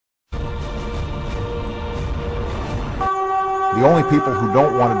The only people who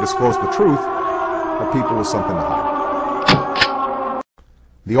don't want to disclose the truth are people with something to hide.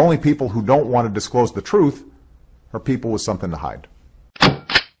 The only people who don't want to disclose the truth are people with something to hide.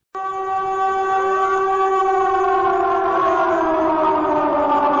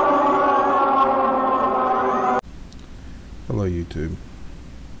 Hello YouTube.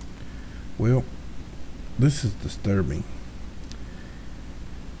 Well, this is disturbing.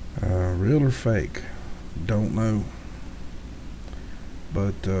 Real or fake? Don't know.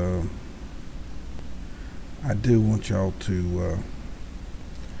 But I do want y'all to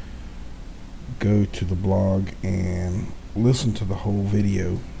go to the blog and listen to the whole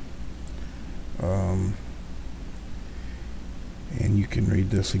video. And you can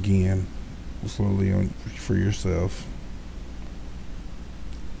read this again slowly for yourself.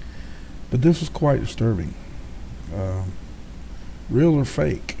 But this is quite disturbing. Real or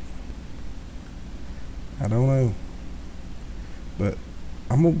fake? I don't know. But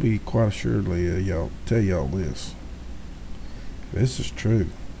I'm gonna be quite assuredly tell y'all this. This is true.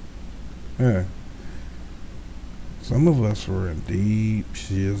 Yeah. Some of us are in deep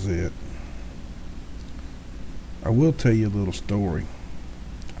shit. I will tell you a little story.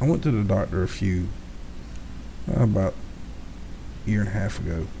 I went to the doctor about a year and a half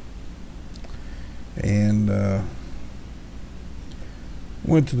ago. And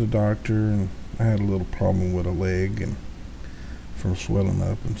went to the doctor, and I had a little problem with a leg and from swelling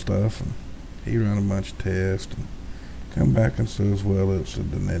up and stuff, and he ran a bunch of tests and come back and says, well, it's a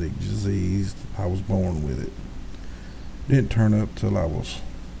genetic disease. I was born with it. Didn't turn up till I was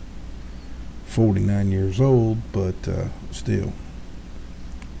 49 years old, but still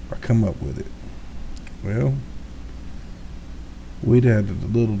I come up with it. Well, we'd had a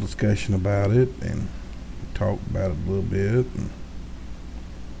little discussion about it and talked about it a little bit. And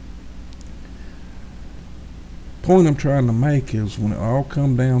point I'm trying to make is, when it all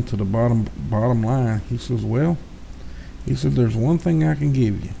come down to the bottom line, he says, well, he said, there's one thing I can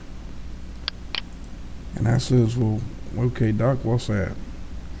give you. And I says, well, okay, doc, what's that?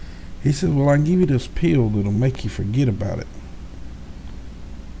 He says, well, I can give you this pill that'll make you forget about it.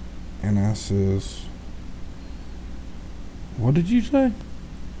 And I says, what did you say?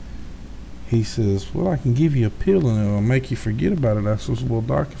 He says, well, I can give you a pill and it'll make you forget about it. I says, well,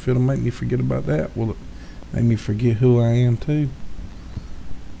 doc, if it'll make me forget about that, will it make me forget who I am too?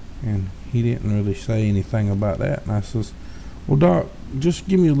 And he didn't really say anything about that. And I says, well, doc, just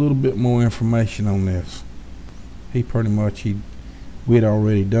give me a little bit more information on this. He pretty much, we'd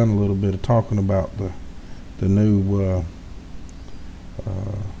already done a little bit of talking about the new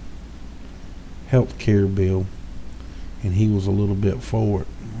health care bill, and he was a little bit for it.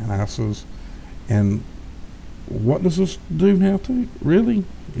 And I says, and what does this do now to really?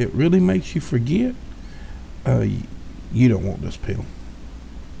 It really makes you forget? You don't want this pill.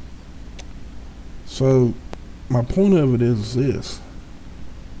 So my point of it is this.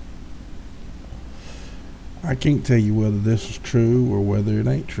 I can't tell you whether this is true or whether it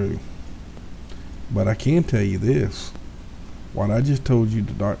ain't true, but I can tell you this: what I just told you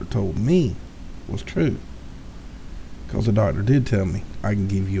the doctor told me was true, because the doctor did tell me, I can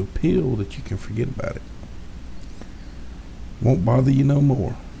give you a pill that you can forget about it, won't bother you no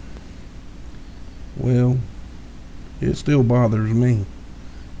more. Well, it still bothers me,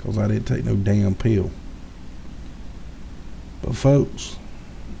 because I didn't take no damn pill. But folks,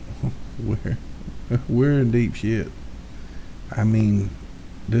 we're in deep shit. I mean,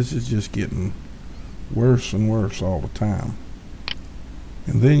 this is just getting worse and worse all the time.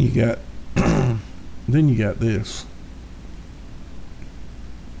 And then you got this.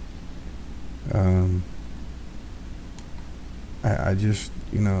 I just,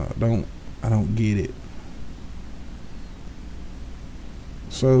 I don't get it.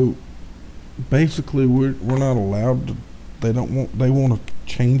 So basically we're not allowed to, they want to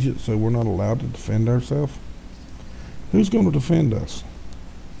change it so we're not allowed to defend ourselves. Who's going to defend us?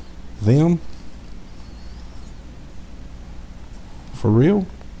 Them? For real?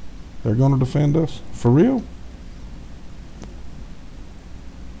 They're going to defend us? For real?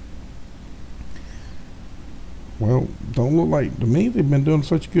 Well, don't look like to me they've been doing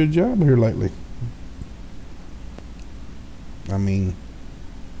such a good job here lately. I mean,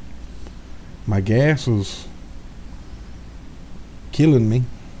 my gas is killing me.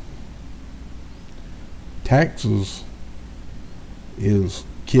 Taxes is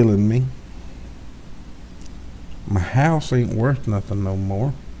killing me. My house ain't worth nothing no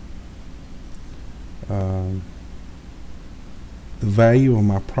more. The value of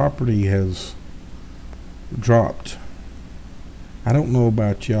my property has dropped. I don't know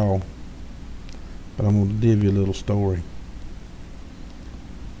about y'all, but I'm going to give you a little story.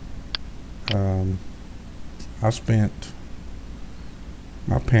 I spent,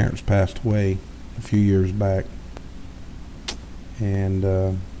 my parents passed away a few years back, and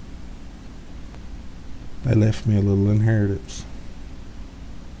they left me a little inheritance,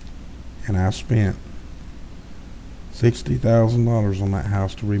 and I spent $60,000 on that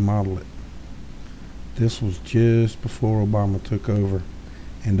house to remodel it. This was just before Obama took over,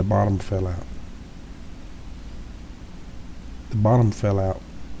 and the bottom fell out. The bottom fell out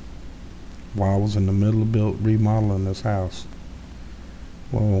while I was in the middle of remodeling this house.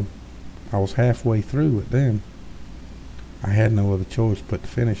 Well, I was halfway through it then. I had no other choice but to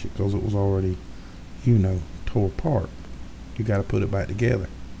finish it because it was already, tore apart. You got to put it back together.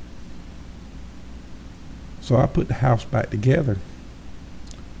 So I put the house back together,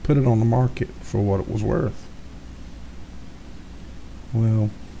 put it on the market for what it was worth.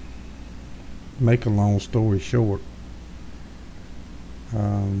 Well, make a long story short,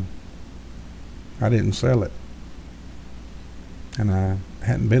 I didn't sell it, and I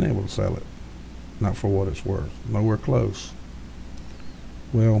hadn't been able to sell it, not for what it's worth, nowhere close.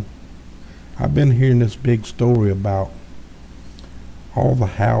 Well, I've been hearing this big story about all the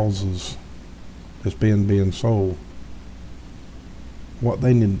houses that's being sold. What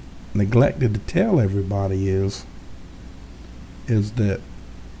they neglected to tell everybody is that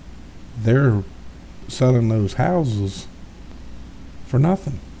they're selling those houses for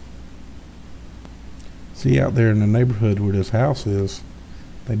nothing. See, out there in the neighborhood where this house is,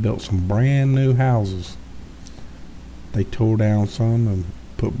 they built some brand new houses. They tore down some and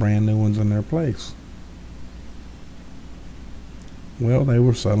put brand new ones in their place. Well, they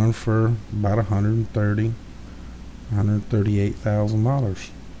were selling for about $138,000.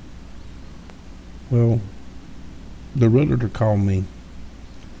 Well, the realtor called me,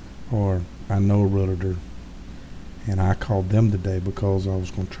 or I know a realtor, and I called them today because I was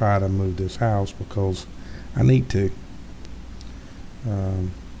going to try to move this house because I need to.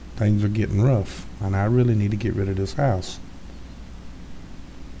 Things are getting rough, and I really need to get rid of this house.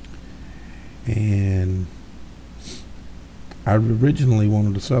 And I originally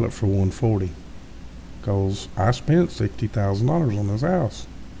wanted to sell it for $140 because I spent $60,000 on this house.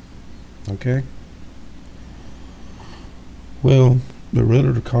 Okay. Well, the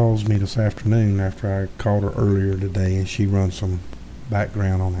realtor calls me this afternoon after I called her earlier today, and she runs some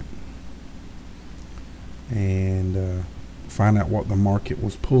background on it and find out what the market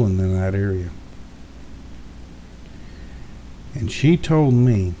was pulling in that area. And she told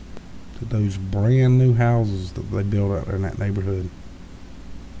me that those brand new houses that they built out there in that neighborhood,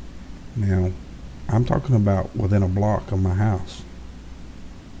 now I'm talking about within a block of my house,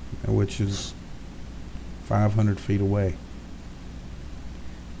 which is 500 feet away,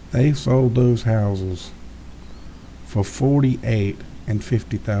 they sold those houses for $48,000 and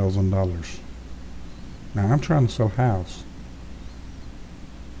 $50,000. Now I'm trying to sell a house,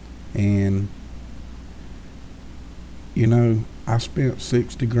 and I spent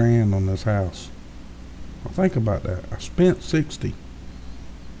 60 grand on this house. Well, think about that. I spent 60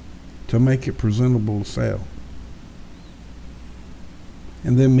 to make it presentable to sell.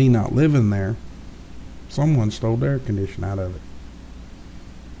 And then me not living there, someone stole the air conditioner out of it.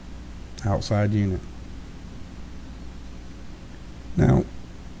 Outside unit. Now,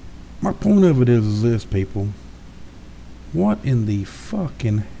 my point of it is this, people. What in the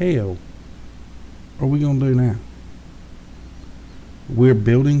fucking hell are we going to do now? We're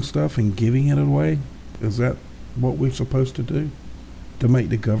building stuff and giving it away? Is that what we're supposed to do? To make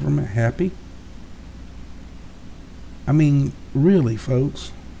the government happy? I mean, really,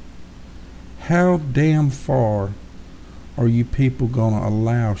 folks, how damn far are you people going to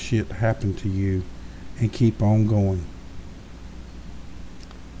allow shit to happen to you and keep on going?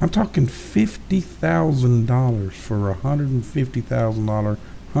 I'm talking $50,000 for a $150,000,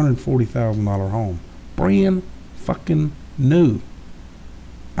 $140,000 home. Brand fucking new.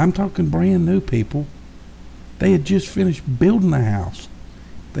 I'm talking brand new, people. They had just finished building the house.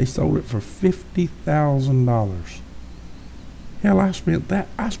 They sold it for $50,000. Hell, I spent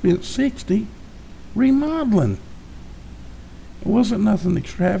 $60 remodeling. It wasn't nothing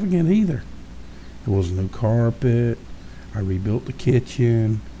extravagant either. It was new carpet. I rebuilt the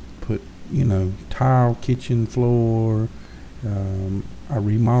kitchen, put, tile kitchen floor. I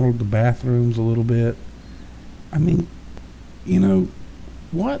remodeled the bathrooms a little bit. I mean,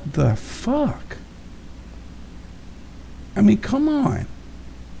 what the fuck? I mean, come on.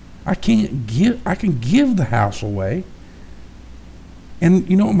 I can give the house away. And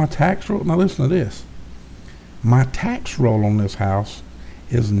you know what my tax roll? Now listen to this. My tax roll on this house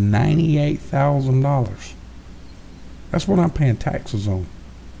is $98,000. That's what I'm paying taxes on.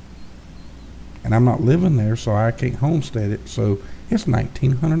 And I'm not living there, so I can't homestead it. So it's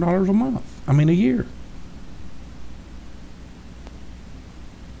 $1,900 a month. I mean, a year.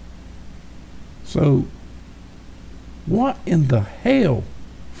 So what in the hell,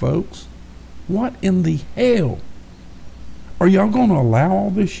 folks? What in the hell? Are y'all going to allow all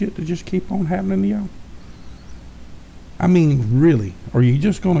this shit to just keep on happening to y'all? I mean, really? Are you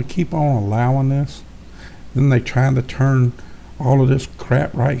just going to keep on allowing this? Then they trying to turn all of this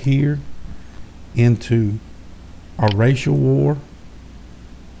crap right here into a racial war.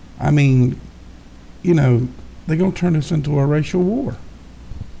 I mean, you know, they're going to turn this into a racial war.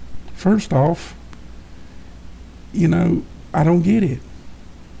 First off, you know, I don't get it.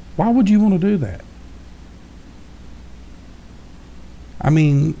 Why would you want to do that? I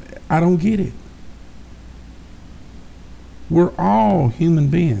mean, I don't get it. We're all human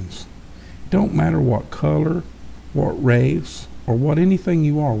beings. Don't matter what color, what race, or what anything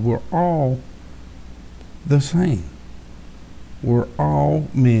you are. We're all the same. We're all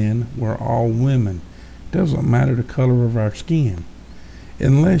men. We're all women. Doesn't matter the color of our skin.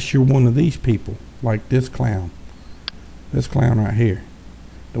 Unless you're one of these people, like this clown. This clown right here.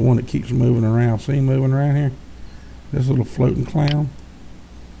 The one that keeps moving around. See him moving around here? This little floating clown.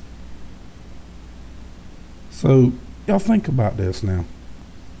 So, y'all think about this now.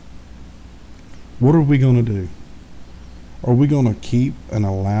 What are we going to do? Are we going to keep and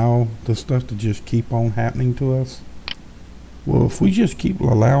allow this stuff to just keep on happening to us? Well, if we just keep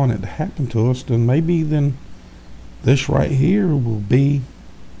allowing it to happen to us, then maybe then this right here will be,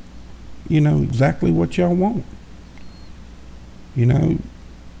 you know, exactly what y'all want. You know,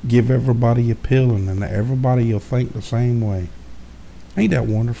 give everybody a pill and then everybody will think the same way. Ain't that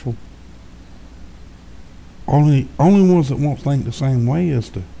wonderful? Only ones that won't think the same way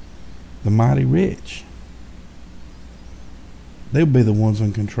is the mighty rich. They'll be the ones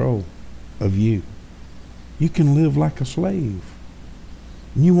in control of you. You can live like a slave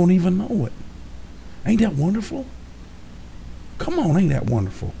and you won't even know it. Ain't that wonderful? Come on, ain't that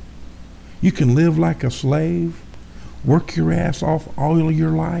wonderful? You can live like a slave, work your ass off all of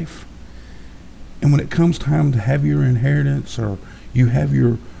your life, and when it comes time to have your inheritance or you have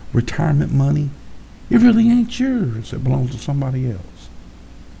your retirement money, it really ain't yours. It belongs to somebody else.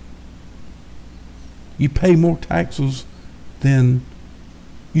 You pay more taxes than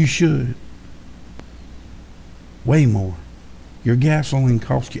you should. Way more. Your gasoline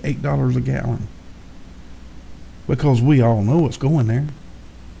costs you $8 a gallon. Because we all know it's going there.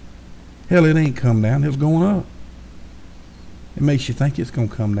 Hell, it ain't come down. It's going up. It makes you think it's going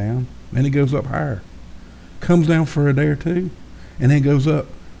to come down. Then it goes up higher. Comes down for a day or two. And then goes up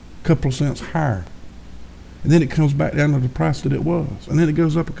a couple of cents higher. And then it comes back down to the price that it was. And then it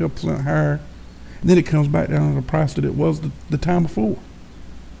goes up a couple cents higher. And then it comes back down to the price that it was the time before.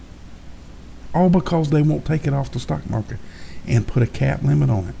 All because they won't take it off the stock market and put a cap limit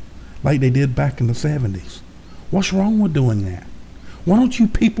on it. Like they did back in the 70s. What's wrong with doing that? Why don't you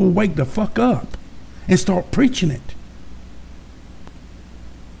people wake the fuck up and start preaching it?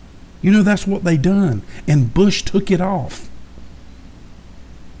 You know, that's what they done. And Bush took it off.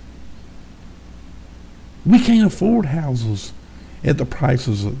 We can't afford houses at the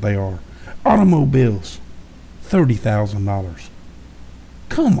prices that they are. Automobiles, $30,000.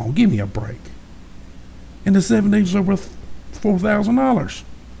 Come on, give me a break. In the 70s, they were $4,000.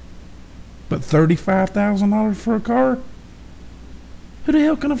 But $35,000 for a car? Who the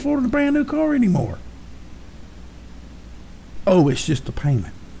hell can afford a brand new car anymore? Oh, it's just a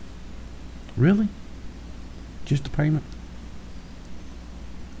payment. Really? Just a payment?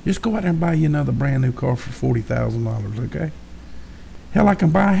 Just go out there and buy you another brand new car for $40,000, okay? Hell, I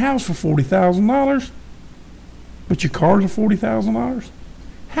can buy a house for $40,000, but your cars are $40,000?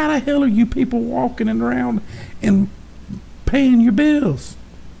 How the hell are you people walking around and paying your bills?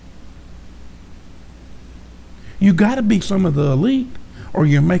 You got to be some of the elite, or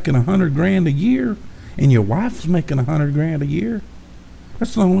you're making $100,000 a year, and your wife's making $100,000 a year.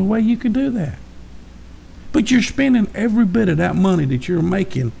 That's the only way you can do that. But you're spending every bit of that money that you're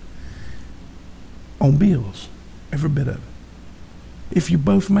making on bills, every bit of it. If you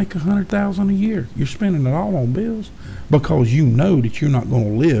both make $100,000 a year, you're spending it all on bills because you know that you're not going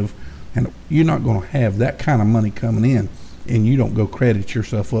to live and you're not going to have that kind of money coming in, and you don't go credit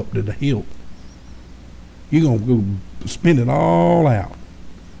yourself up to the hilt. You're going to go spend it all out.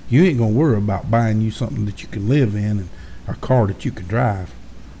 You ain't going to worry about buying you something that you can live in and a car that you can drive.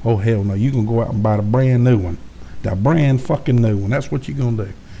 Oh, hell no. You're going to go out and buy the brand new one. The brand fucking new one. That's what you're going to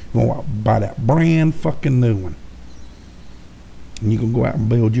do. You're going to go out and buy that brand fucking new one. And you can go out and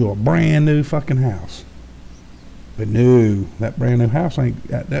build you a brand new fucking house. But no, that brand new house ain't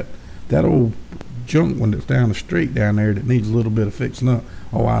that That old junk one that's down the street down there that needs a little bit of fixing up.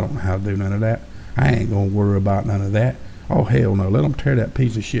 Oh, I don't know how to do none of that. I ain't gonna worry about none of that. Oh, hell no. Let them tear that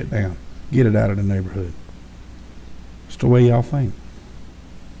piece of shit down. Get it out of the neighborhood. It's the way y'all think.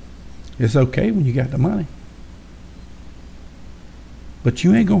 It's okay when you got the money. But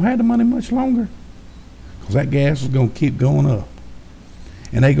you ain't gonna have the money much longer. Because that gas is gonna keep going up.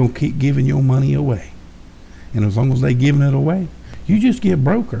 And they gonna keep giving your money away. And as long as they giving it away, you just get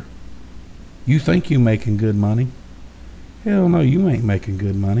broker. You think you making good money. Hell no, you ain't making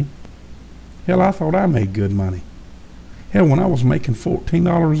good money. Hell, I thought I made good money. Hell, when I was making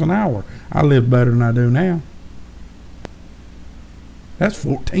 $14 an hour, I lived better than I do now. That's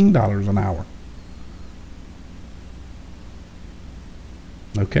 $14 an hour.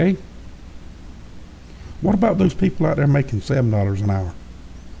 Okay? What about those people out there making $7 an hour?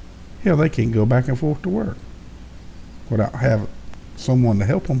 Hell, they can't go back and forth to work without having someone to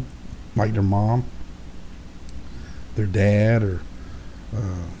help them, like their mom, their dad, or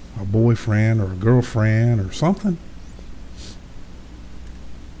a boyfriend or a girlfriend or something.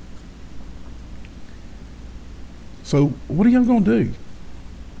 So what are y'all gonna do?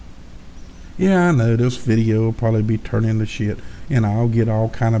 Yeah, I know this video will probably be turned into shit, and I'll get all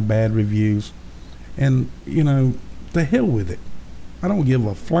kind of bad reviews, and you know, the hell with it. I don't give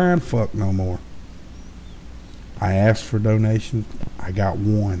a flying fuck no more. I asked for donations, I got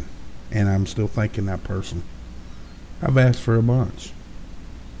one, and I'm still thanking that person. I've asked for a bunch.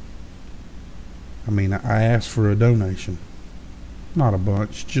 I mean, I asked for a donation, not a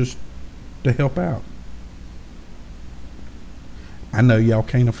bunch, just to help out. I know y'all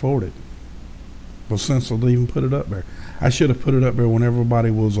can't afford it, but since they'll even put it up there, I should have put it up there when everybody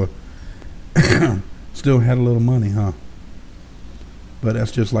was still had a little money, huh? But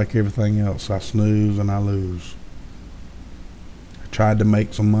that's just like everything else. I snooze and I lose. I tried to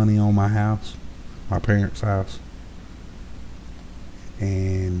make some money on my house, my parents' house,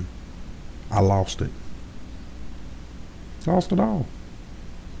 and I lost it. Lost it all.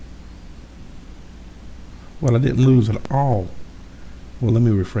 Well, I didn't lose it all. Well, let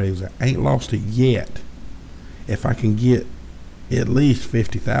me rephrase that. I ain't lost it yet. If I can get at least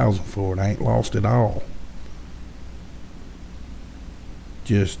 $50,000 for it, I ain't lost it all.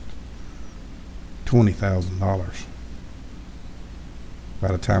 Just $20,000. By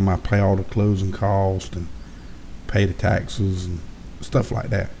the time I pay all the closing costs and pay the taxes and stuff like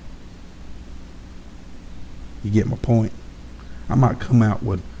that. You get my point? I might come out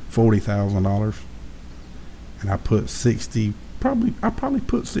with $40,000 and I put 60, I probably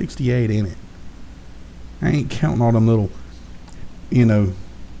put 68 in it. I ain't counting all them little, you know,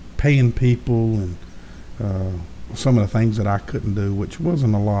 paying people and some of the things that I couldn't do, which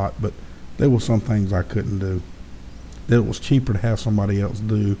wasn't a lot, but there were some things I couldn't do that it was cheaper to have somebody else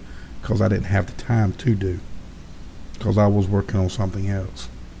do because I didn't have the time to do, because I was working on something else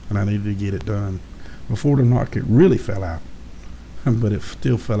and I needed to get it done before the market really fell out. But it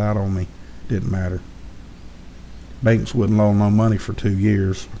still fell out on me. Didn't matter. Banks wouldn't loan no money for 2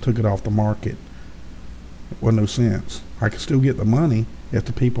 years. I took it off the market. It wasn't no sense. I could still get the money if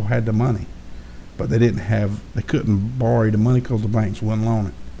the people had the money, but they couldn't borrow the money because the banks wouldn't loan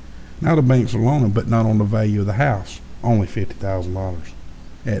it. Now the banks are loaning, but not on the value of the house. Only $50,000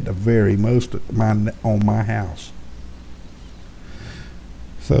 at the very most on my house.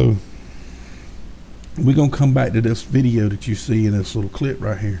 So we're gonna come back to this video that you see in this little clip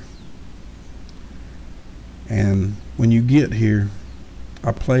right here. And when you get here,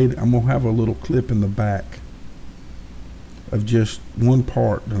 I'm gonna have a little clip in the back of just one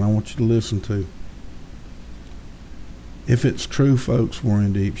part that I want you to listen to. If it's true, folks, we're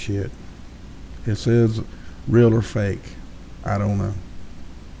in deep shit. It says real or fake, I don't know.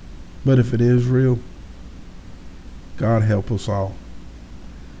 But if it is real, God help us all.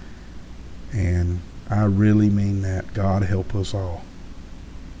 And I really mean that. God help us all.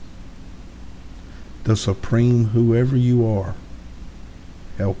 The Supreme, whoever you are,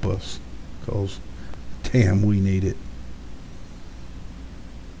 help us, because damn, we need it.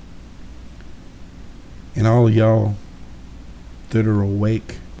 And all of y'all that are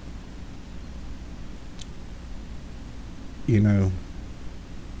awake, you know,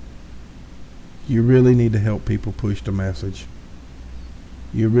 you really need to help people push the message.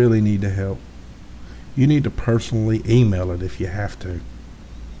 You really need to help. You need to personally email it if you have to.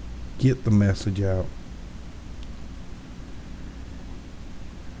 Get the message out.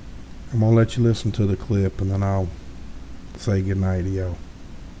 I'm gonna let you listen to the clip and then I'll say goodnight to y'all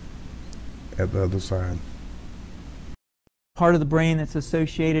at the other side. Part of the brain that's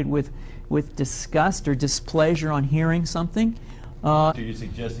associated with disgust or displeasure on hearing something. So you're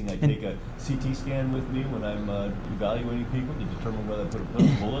suggesting I take a CT scan with me when I'm evaluating people to determine whether I put a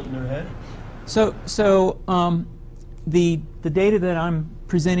bullet in their head? The data that I'm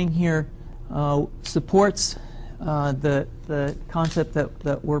presenting here supports the concept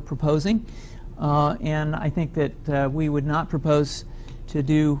that we're proposing, and I think that we would not propose to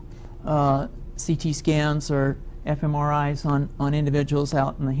do CT scans or fMRIs on individuals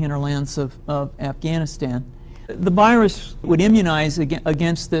out in the hinterlands of Afghanistan. The virus would immunize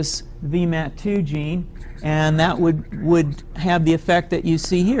against this VMAT2 gene, and that would have the effect that you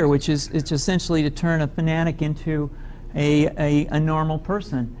see here, which is it's essentially to turn a fanatic into a normal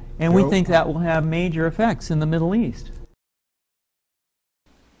person. And we think that will have major effects in the Middle East.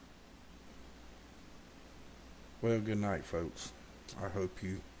 Well, good night, folks. I hope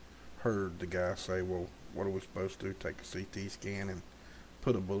you heard the guy say, well, what are we supposed to do? Take a CT scan and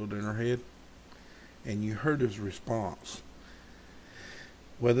put a bullet in her head? And you heard his response.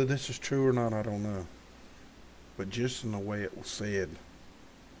 Whether this is true or not, I don't know. But just in the way it was said,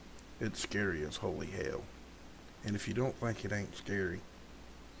 it's scary as holy hell. And if you don't think it ain't scary,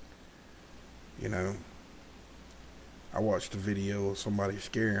 you know, I watched a video of somebody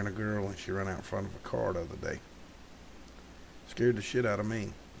scaring a girl and she ran out in front of a car the other day. Scared the shit out of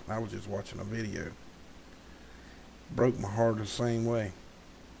me. I was just watching a video. Broke my heart the same way.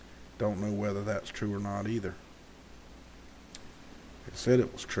 Don't know whether that's true or not either. It said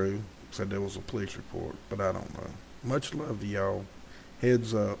it was true. It said there was a police report, but I don't know. Much love to y'all.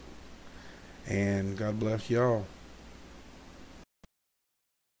 Heads up. And God bless y'all.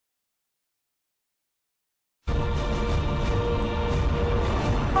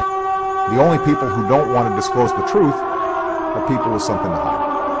 The only people who don't want to disclose the truth are people with something to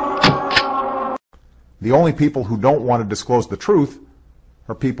hide. The only people who don't want to disclose the truth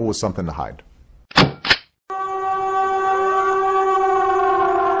are people with something to hide.